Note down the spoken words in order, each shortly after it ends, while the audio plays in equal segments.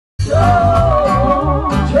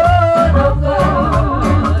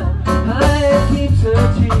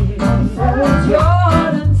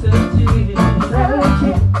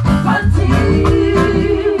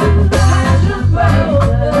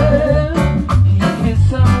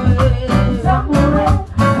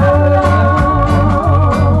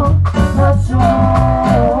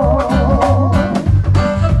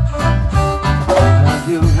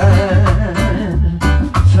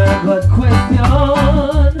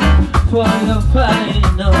for your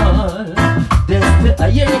final destiny. I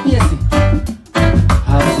hear it, yes.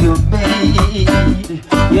 Have you made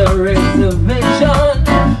your reservation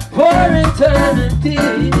for eternity?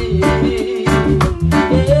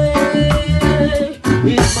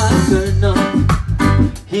 It matters not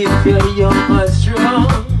if you're young or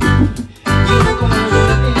strong. You're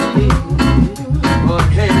gonna need or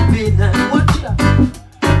helping and watch out.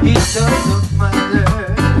 It doesn't matter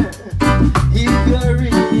if you're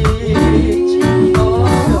rich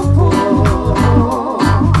or poor.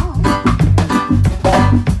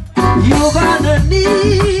 You're gonna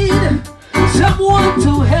need someone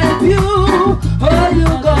to help you, or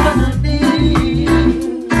you're gonna need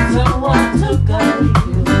someone to guide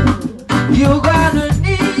you. You're gonna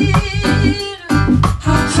need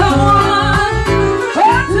someone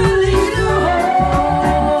to lead you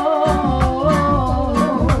home.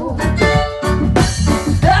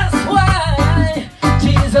 That's why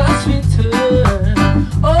Jesus returned.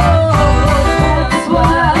 Oh, that's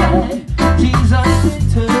why Jesus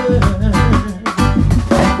returned.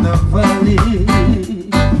 In the valley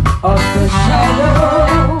of the shadow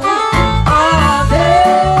of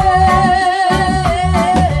death,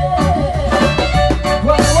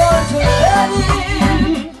 I want to let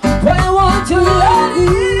him, I want to let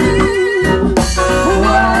him.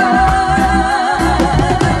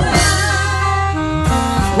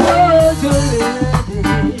 Want to let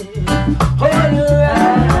him. Hold your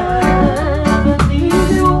hand, I need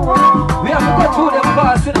you all. We have to go through them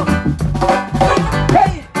fast, you know.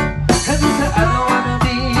 Hey, and he said, I don't wanna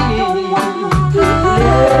be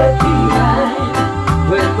left behind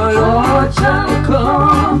when my Lord shall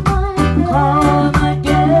come, come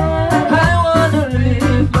again. I wanna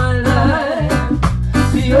live my life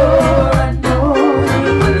pure and holy.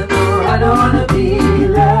 I don't wanna be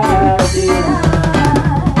left behind.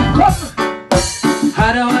 Come, I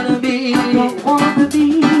don't wanna be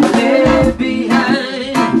left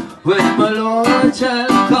behind when my Lord shall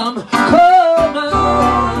come, come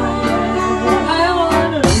again. I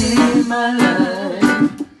wanna live my life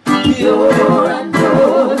pure and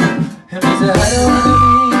holy. And I said, I don't wanna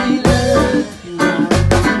be left behind.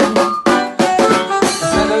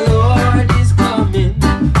 So the Lord is coming,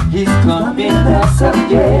 He's coming back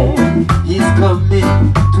again. He's coming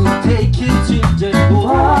to take His children home.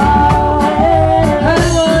 I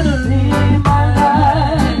wanna live my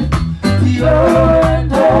life pure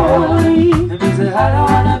and holy. And He said, I don't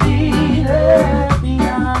wanna be left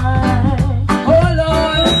behind. Oh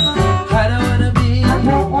Lord, I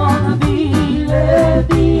don't wanna be left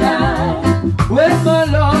behind. When my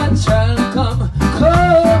Lord shall come,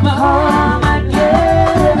 come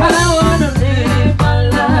again. I wanna live my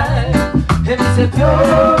life, and it's a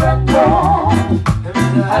pure and holy. And He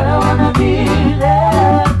said, I don't wanna be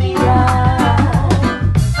left behind.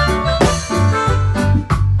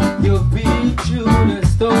 You've been through the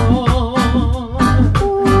storm,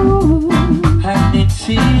 and it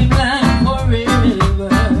seemed like forever.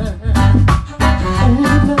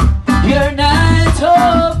 Your night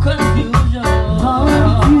of confusion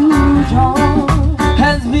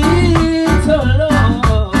has been so long.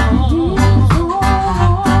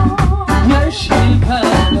 Your sheep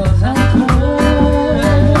had lost and cold,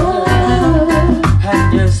 and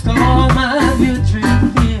your storm have you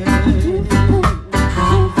drifted.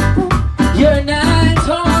 Your night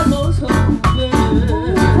almost over.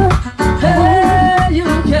 Hey, you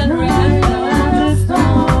can ride on the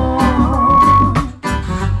storm.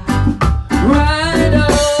 Ride on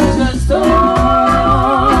the storm.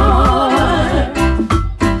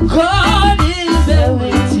 God is there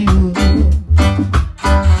with you.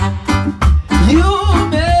 You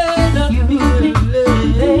may not believe,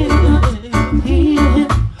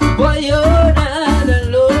 but you're not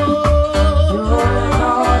alone.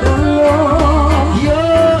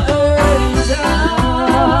 You're early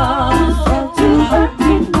down,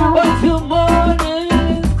 but your morning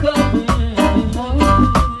is coming.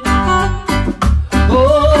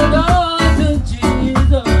 Hold on to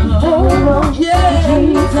Jesus. Yeah,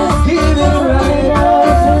 He will ride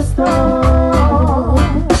out the storm.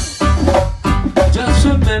 Just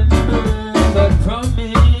remember that promise.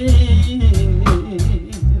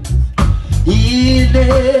 He'll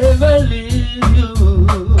never leave you.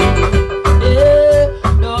 Yeah,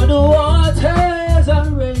 though the waters are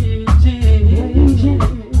raging,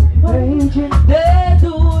 they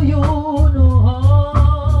do you no harm.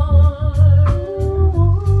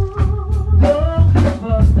 Don't give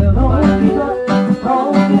up the fight.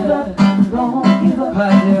 Don't give up.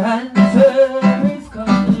 But your answer is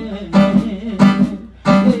coming.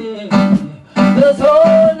 Yeah. Just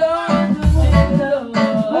hold on to Jesus.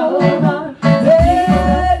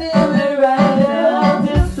 Let Him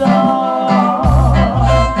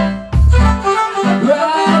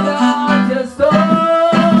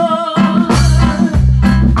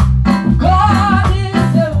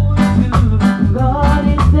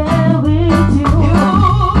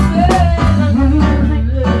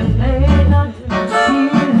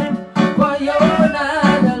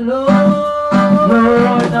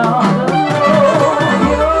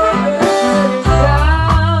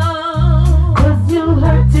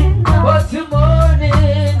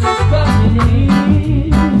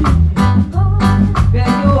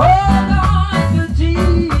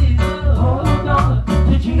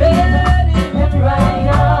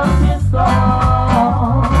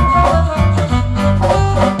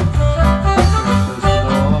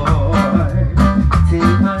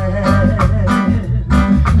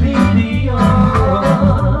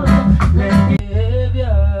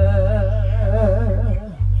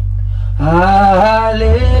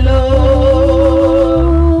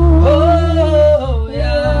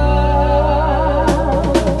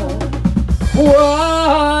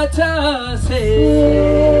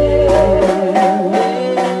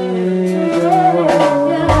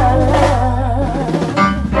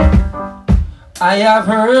I have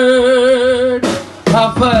heard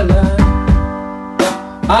of a land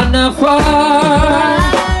on a far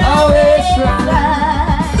away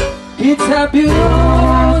shrine. It's a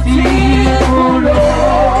beautiful